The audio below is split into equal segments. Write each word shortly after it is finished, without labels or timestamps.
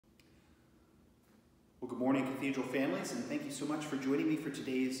Well, good morning, Cathedral families, and thank you so much for joining me for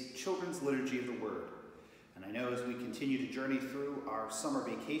today's Children's Liturgy of the Word. And I know as we continue to journey through our summer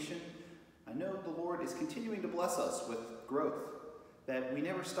vacation, I know the Lord is continuing to bless us with growth, that we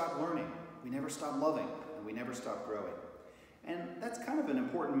never stop learning, we never stop loving, and we never stop growing. And that's kind of an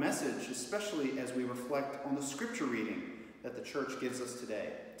important message, especially as we reflect on the scripture reading that the church gives us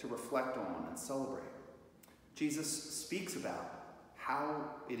today to reflect on and celebrate. Jesus speaks about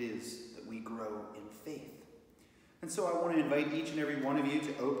how it is that we grow in faith. And so I want to invite each and every one of you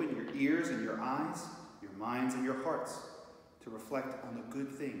to open your ears and your eyes, your minds and your hearts to reflect on the good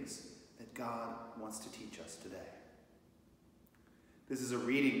things that God wants to teach us today. This is a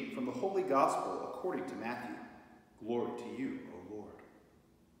reading from the Holy Gospel according to Matthew. Glory to you, O Lord.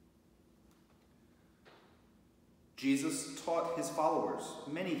 Jesus taught his followers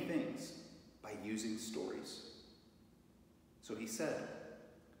many things by using stories. So he said,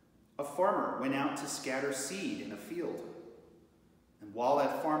 "A farmer went out to scatter seed in a field. And while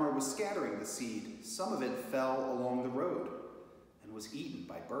that farmer was scattering the seed, some of it fell along the road and was eaten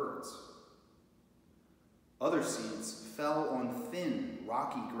by birds. Other seeds fell on thin,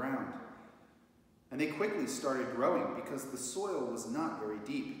 rocky ground, and they quickly started growing because the soil was not very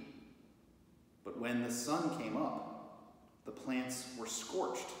deep. But when the sun came up, the plants were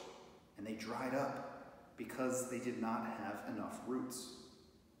scorched and they dried up because they did not have enough roots.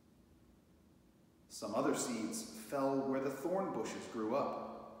 Some other seeds fell where the thorn bushes grew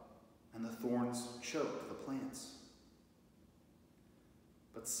up, and the thorns choked the plants.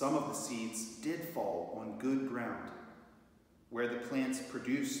 But some of the seeds did fall on good ground, where the plants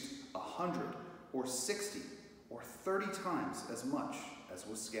produced 100 or 60 or 30 times as much as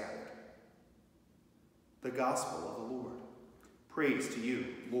was scattered." The Gospel of the Lord. Praise to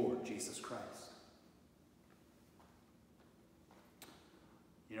you, Lord Jesus Christ.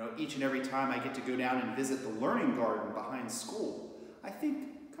 You know, each and every time I get to go down and visit the learning garden behind school, I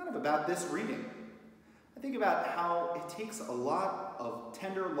think kind of about this reading. I think about how it takes a lot of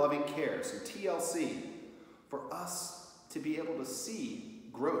tender, loving care, some TLC, for us to be able to see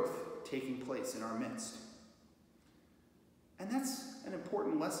growth taking place in our midst. And that's an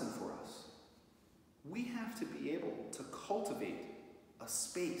important lesson for us. We have to be able to cultivate a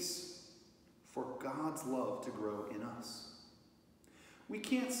space for God's love to grow in us. We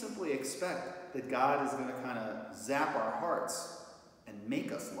can't simply expect that God is going to kind of zap our hearts and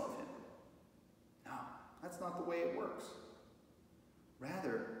make us love him. No, that's not the way it works.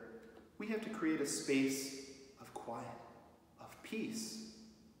 Rather, we have to create a space of quiet, of peace,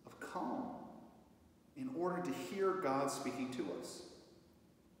 of calm, in order to hear God speaking to us.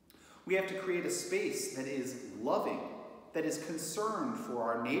 We have to create a space that is loving, that is concerned for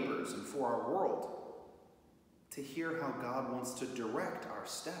our neighbors and for our world, to hear how God wants to direct our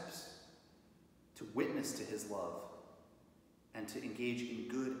steps, to witness to his love, and to engage in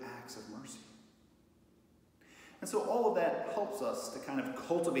good acts of mercy. And so all of that helps us to kind of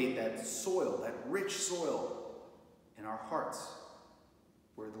cultivate that soil, that rich soil in our hearts,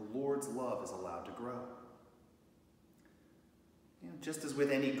 where the Lord's love is allowed to grow. You know, just as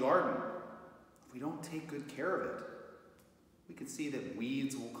with any garden, if we don't take good care of it, we can see that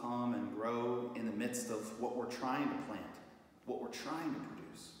weeds will come and grow in the midst of what we're trying to plant, what we're trying to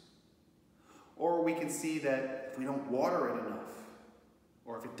produce. Or we can see that if we don't water it enough,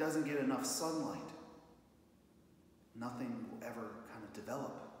 or if it doesn't get enough sunlight, nothing will ever kind of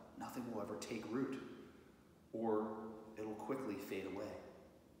develop, nothing will ever take root, or it'll quickly fade away.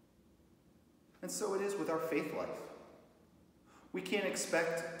 And so it is with our faith life. We can't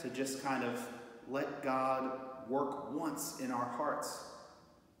expect to just kind of let God work once in our hearts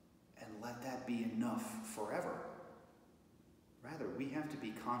and let that be enough forever. Rather, we have to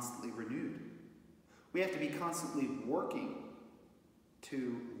be constantly renewed. We have to be constantly working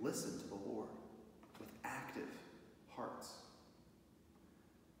to listen to the Lord with active hearts.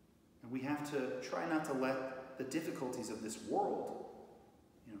 And we have to try not to let the difficulties of this world,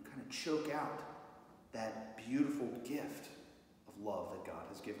 kind of choke out that beautiful gift of love that God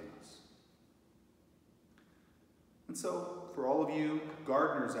has given us. And so, for all of you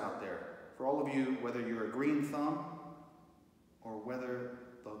gardeners out there, for all of you, whether you're a green thumb or whether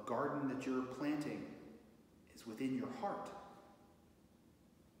the garden that you're planting is within your heart,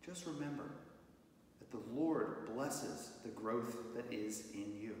 just remember that the Lord blesses the growth that is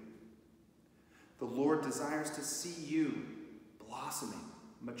in you. The Lord desires to see you blossoming,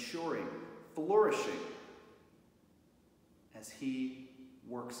 maturing, flourishing as he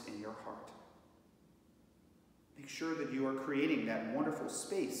works in your heart. Make sure that you are creating that wonderful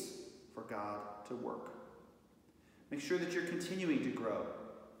space for God to work. Make sure that you're continuing to grow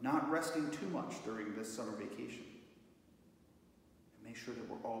not resting too much during this summer vacation. And make sure that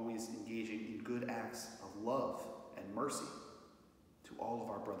we're always engaging in good acts of love and mercy to all of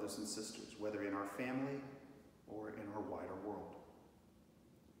our brothers and sisters, whether in our family or in our wider world.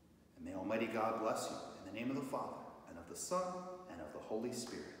 And may Almighty God bless you in the name of the Father, and of the Son, and of the Holy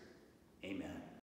Spirit. Amen.